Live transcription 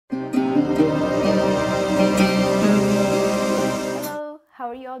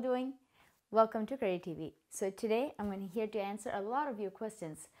are you all doing? Welcome to Curry TV. So today I'm here to answer a lot of your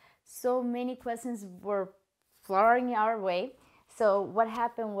questions. So many questions were flowing our way. So what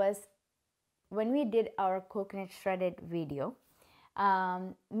happened was when we did our coconut shredded video,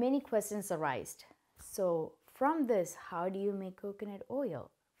 many questions arose. So from this, how do you make coconut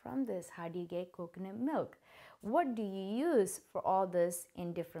oil? From this, how do you get coconut milk? What do you use for all this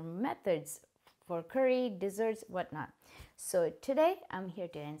in different methods for curry, desserts, whatnot? So today I'm here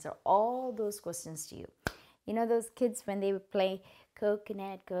to answer all those questions to you. You know those kids when they would play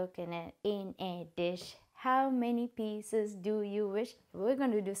coconut in a dish, how many pieces do you wish? We're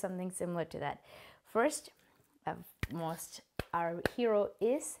going to do something similar to that. First, our hero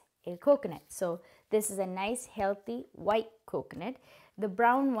is a coconut. So this is a nice healthy white coconut. The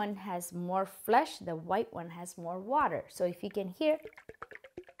brown one has more flesh, the white one has more water. So if you can hear,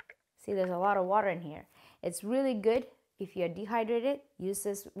 see there's a lot of water in here. It's really good. If you're dehydrated, use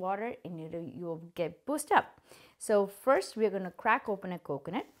this water and you'll get boosted up. So first we're going to crack open a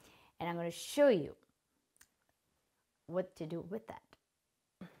coconut and I'm going to show you what to do with that.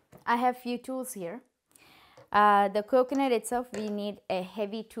 I have few tools here. The coconut itself, we need a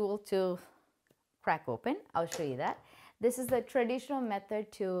heavy tool to crack open. I'll show you that. This is the traditional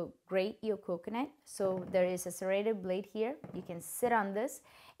method to grate your coconut. So there is a serrated blade here. You can sit on this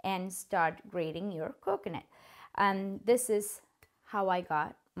and start grating your coconut. And this is how I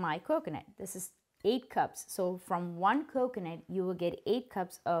got my coconut. This is 8 cups. So from one coconut, you will get 8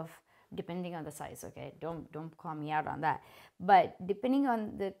 cups of, depending on the size, okay? Don't call me out on that. But depending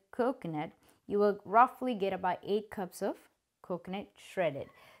on the coconut, you will roughly get about 8 cups of coconut shredded.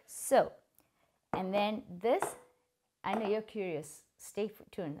 So, and then this, I know you're curious. Stay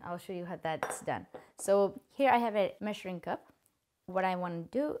tuned. I'll show you how that's done. So here I have a measuring cup. What I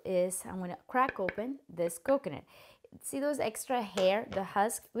want to do is I'm going to crack open this coconut. See those extra hair, the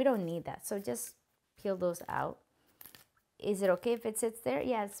husk? We don't need that. So just peel those out. Is it okay if it sits there?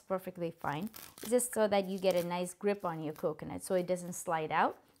 Yeah, it's perfectly fine. It's just so that you get a nice grip on your coconut so it doesn't slide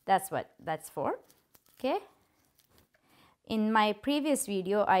out. That's what that's for. Okay. In my previous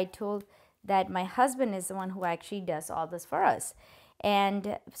video, I told that my husband is the one who actually does all this for us.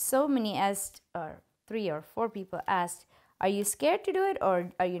 And so many asked, or 3 or 4 people asked, are you scared to do it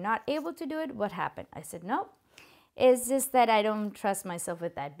or are you not able to do it? What happened? I said, no. It's just that I don't trust myself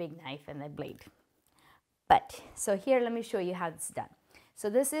with that big knife and that blade. But, so here, let me show you how it's done. So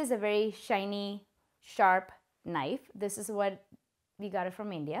this is a very shiny, sharp knife. This is what we got it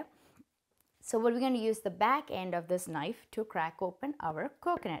from India. So we're going to use the back end of this knife to crack open our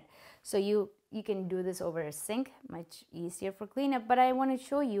coconut. So you can do this over a sink, much easier for cleanup, but I want to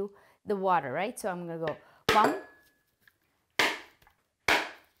show you the water, right? So I'm going to go, one.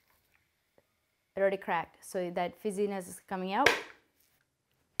 It already cracked, so that fizziness is coming out.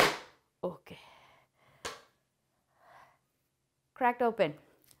 Okay. Cracked open.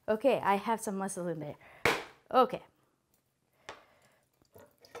 Okay, I have some muscle in there. Okay.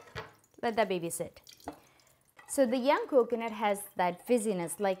 Let that baby sit. So the young coconut has that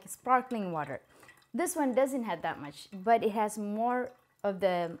fizziness like sparkling water. This one doesn't have that much, but it has more of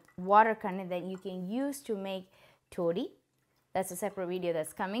the water content that you can use to make toddy. That's a separate video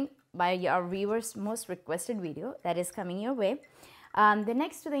that's coming by our viewers' most requested video that is coming your way. The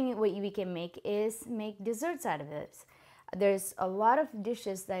next thing we can make is make desserts out of this. There's a lot of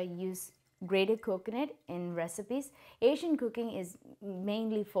dishes that use grated coconut in recipes. Asian cooking is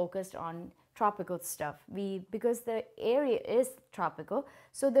mainly focused on tropical stuff. Because the area is tropical,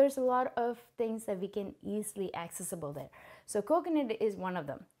 so there's a lot of things that we can easily accessible there. So coconut is one of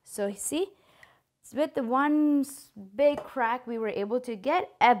them. So see, with the one big crack, we were able to get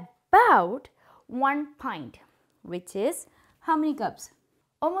about 1 pint, which is how many cups?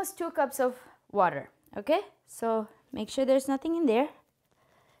 Almost 2 cups of water. Okay, so make sure there's nothing in there.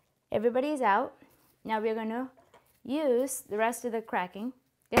 Everybody's out. Now we're going to use the rest of the cracking.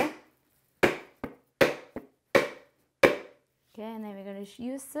 Okay. Okay, and then we're going to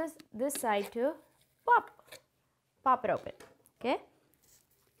use this side to pop it open. Okay,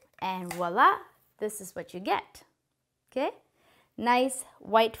 and voila, this is what you get. Okay, nice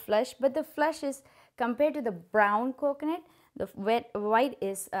white flesh, but the flesh is, compared to the brown coconut, the white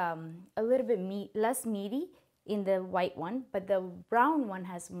is a little bit less meaty in the white one, but the brown one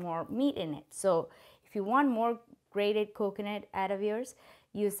has more meat in it. So if you want more grated coconut out of yours,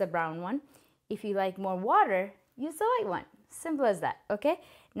 use the brown one. If you like more water, use the white one. Simple as that. Okay,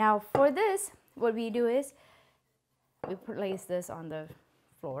 now for this, what we do is we place this on the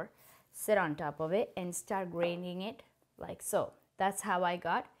floor, sit on top of it and start grating it like so. That's how I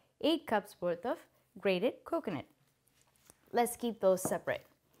got 8 cups worth of grated coconut. let's keep those separate.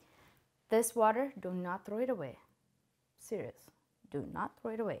 This water, do not throw it away. Serious, do not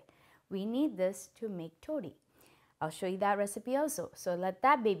throw it away. We need this to make toddy. I'll show you that recipe also. So let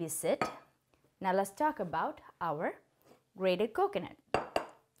that baby sit. Now let's talk about our grated coconut.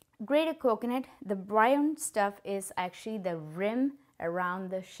 Grated coconut, the brown stuff is actually the rim around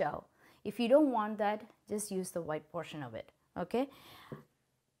the shell. If you don't want that, just use the white portion of it, okay?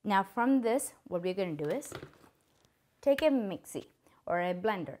 Now from this, what we're going to do is take a mixie or a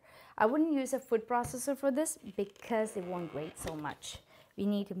blender. I wouldn't use a food processor for this because it won't grate so much. We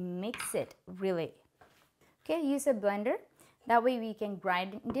need to mix it really. Okay, use a blender. That way we can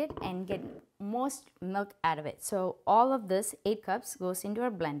grind it and get most milk out of it. So all of this 8 cups goes into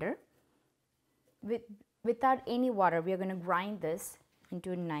our blender. Without any water, we are going to grind this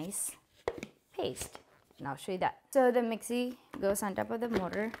into a nice paste. And I'll show you that. So the mixie goes on top of the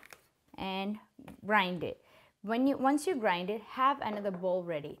motor and grind it. Once you grind it, have another bowl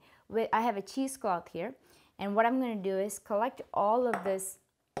ready. I have a cheesecloth here, and what I'm going to do is collect all of this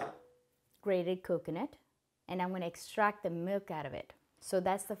grated coconut, and I'm going to extract the milk out of it. So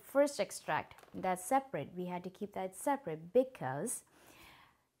that's the first extract. That's separate. We had to keep that separate because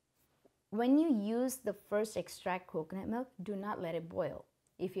when you use the first extract coconut milk, do not let it boil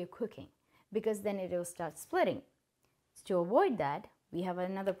if you're cooking, because then it will start splitting. To avoid that, we have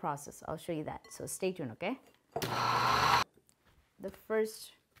another process. I'll show you that. So stay tuned, okay? The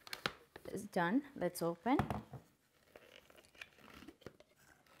first is done. Let's open.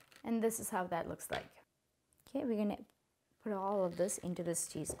 And this is how that looks like. Okay, we're gonna put all of this into this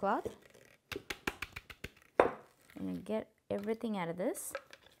cheesecloth. And get everything out of this.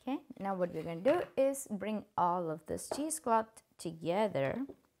 Okay, now what we're gonna do is bring all of this cheesecloth together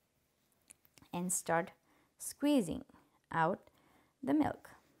and start squeezing out the milk.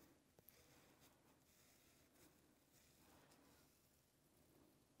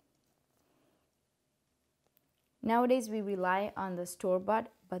 Nowadays we rely on the store-bought,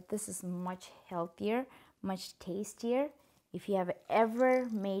 but this is much healthier, much tastier. If you have ever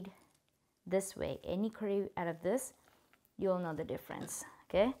made this way, any curry out of this, you'll know the difference,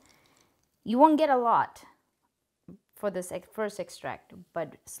 okay? You won't get a lot for this first extract,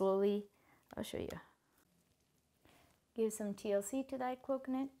 but slowly, I'll show you. Give some TLC to that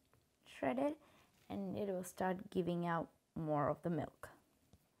coconut, shredded, and it will start giving out more of the milk,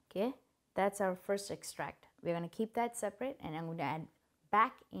 okay? That's our first extract. We're going to keep that separate, and I'm going to add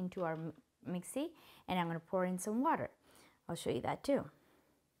back into our mixie, and I'm going to pour in some water. I'll show you that too.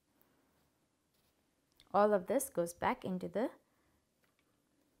 All of this goes back into the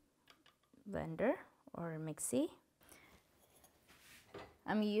blender or mixie.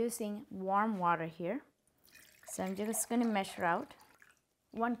 I'm using warm water here, so I'm just going to measure out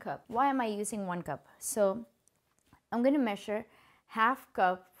 1 cup. Why am I using 1 cup? So I'm going to measure half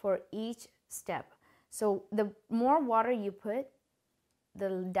cup for each step. So the more water you put,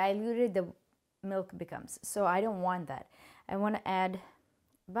 the diluted the milk becomes. So I don't want that. I want to add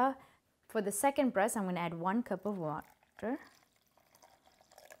about, for the second press, I'm going to add 1 cup of water.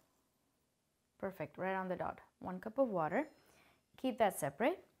 Perfect, right on the dot. 1 cup of water. Keep that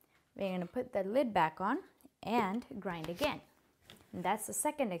separate. We're going to put the lid back on and grind again. And that's the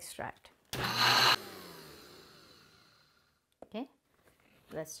second extract. Okay,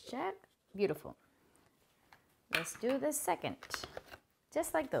 let's check. Beautiful. Let's do the second,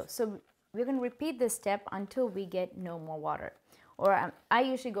 just like those. So we're going to repeat this step until we get no more water. Or I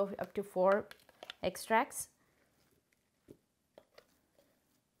usually go up to 4 extracts.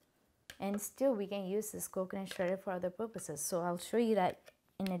 And still we can use this coconut shredder for other purposes. So I'll show you that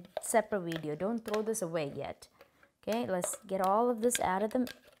in a separate video. Don't throw this away yet. Okay, let's get all of this out of the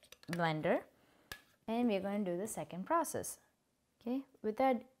blender. And we're going to do the second process. Okay,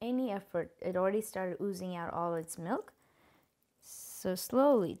 without any effort, it already started oozing out all its milk. So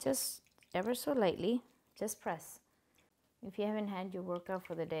slowly, just ever so lightly, just press. If you haven't had your workout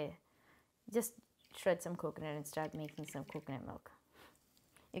for the day, just shred some coconut and start making some coconut milk.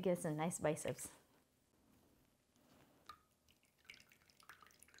 You get some nice biceps.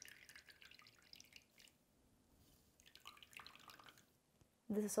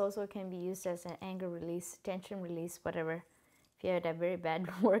 This also can be used as an anger release, tension release, whatever. If you had a very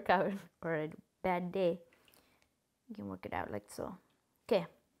bad workout or a bad day, you can work it out like so. Okay,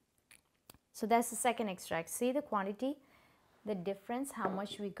 so that's the second extract. See the quantity, the difference, how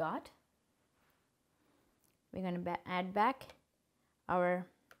much we got. We're going to add back our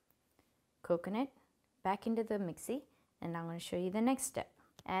coconut back into the mixie, and I'm going to show you the next step.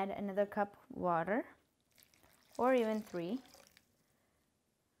 Add another cup of water, or even 3.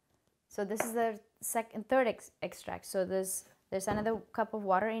 So this is the third extract. So there's another cup of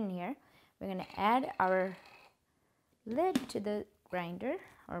water in here. We're going to add our lid to the grinder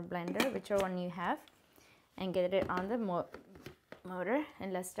or blender, whichever one you have, and get it on the motor,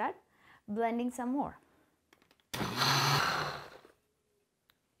 and let's start blending some more.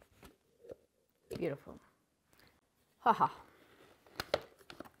 Beautiful. Haha.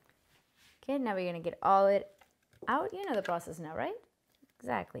 Okay, now we're going to get all it out. You know the process now, right?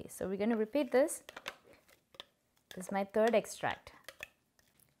 Exactly. So we're going to repeat this. This is my third extract.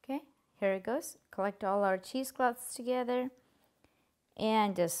 Okay, here it goes. Collect all our cheesecloths together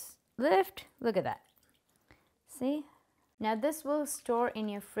and just lift. Look at that. See? Now this will store in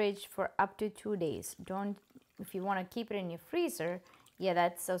your fridge for up to 2 days. If you want to keep it in your freezer, yeah,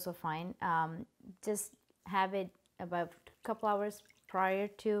 that's also fine. Just have it about a couple hours prior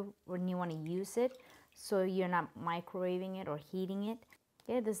to when you want to use it, so you're not microwaving it or heating it.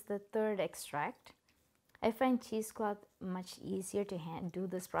 Okay, this is the third extract. I find cheesecloth much easier to do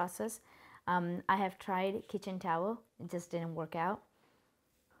this process. I have tried kitchen towel, it just didn't work out.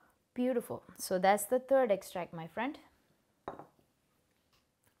 Beautiful. So that's the third extract, my friend.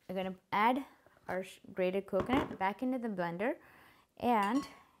 We're going to add our grated coconut back into the blender and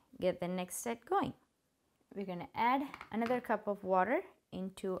get the next step going. We're going to add another cup of water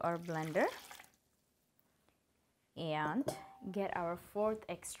into our blender and get our fourth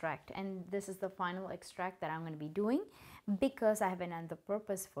extract, and this is the final extract that I'm going to be doing because I have another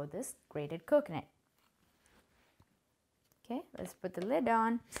purpose for this grated coconut. Okay, let's put the lid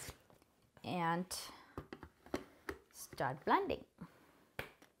on and start blending.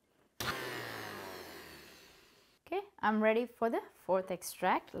 Okay, I'm ready for the fourth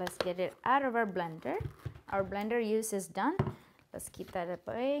extract. Let's get it out of our blender. Our blender use is done. Let's keep that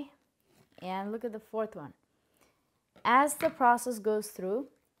away and look at the fourth one. As the process goes through,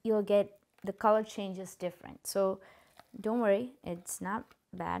 you'll get the color changes different. So don't worry, it's not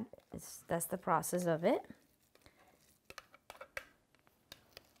bad. That's the process of it.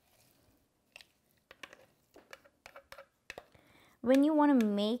 When you want to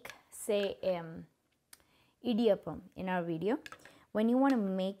make, say, idiyappam in our video, when you want to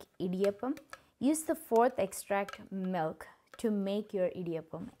make idiyappam, use the fourth extract milk to make your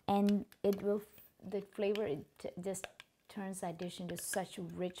idiyappam, and it will, the flavor, it just turns that dish into such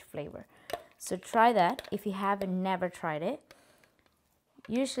rich flavor. So try that if you haven't never tried it.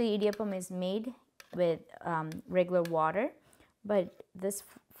 Usually idiyappam is made with regular water, but this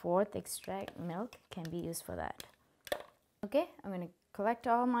fourth extract milk can be used for that. Okay, I'm going to collect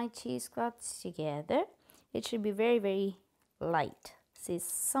all my cheesecloths together. It should be very, very light. See, it's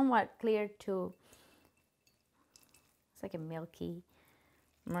somewhat clear to, it's like a milky,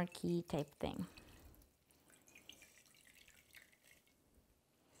 murky type thing.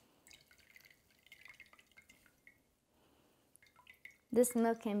 This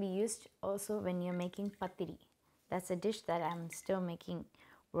milk can be used also when you're making patiri. That's a dish that I'm still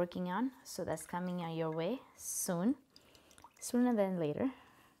working on. So that's coming your way soon, sooner than later.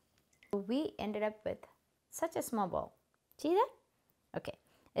 We ended up with such a small bowl. See that? Okay,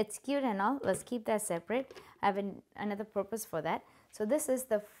 it's cute and all. Let's keep that separate. I have another purpose for that. So this is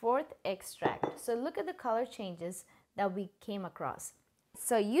the fourth extract. So look at the color changes that we came across.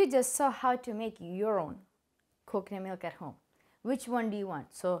 So you just saw how to make your own coconut milk at home. Which one do you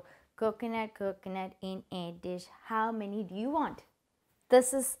want? So coconut in a dish. How many do you want?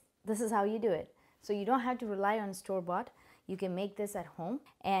 This is how you do it. So you don't have to rely on store-bought. You can make this at home.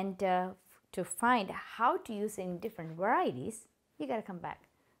 And to find how to use it in different varieties, you gotta come back,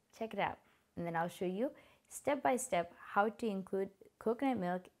 check it out, and then I'll show you step by step how to include coconut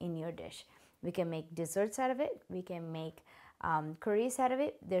milk in your dish. We can make desserts out of it. We can make curries out of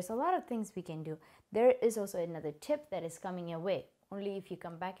it. There's a lot of things we can do. There is also another tip that is coming your way. Only if you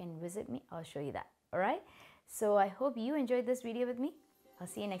come back and visit me, I'll show you that. All right? So I hope you enjoyed this video with me. I'll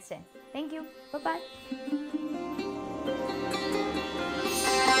see you next time. Thank you. Bye-bye.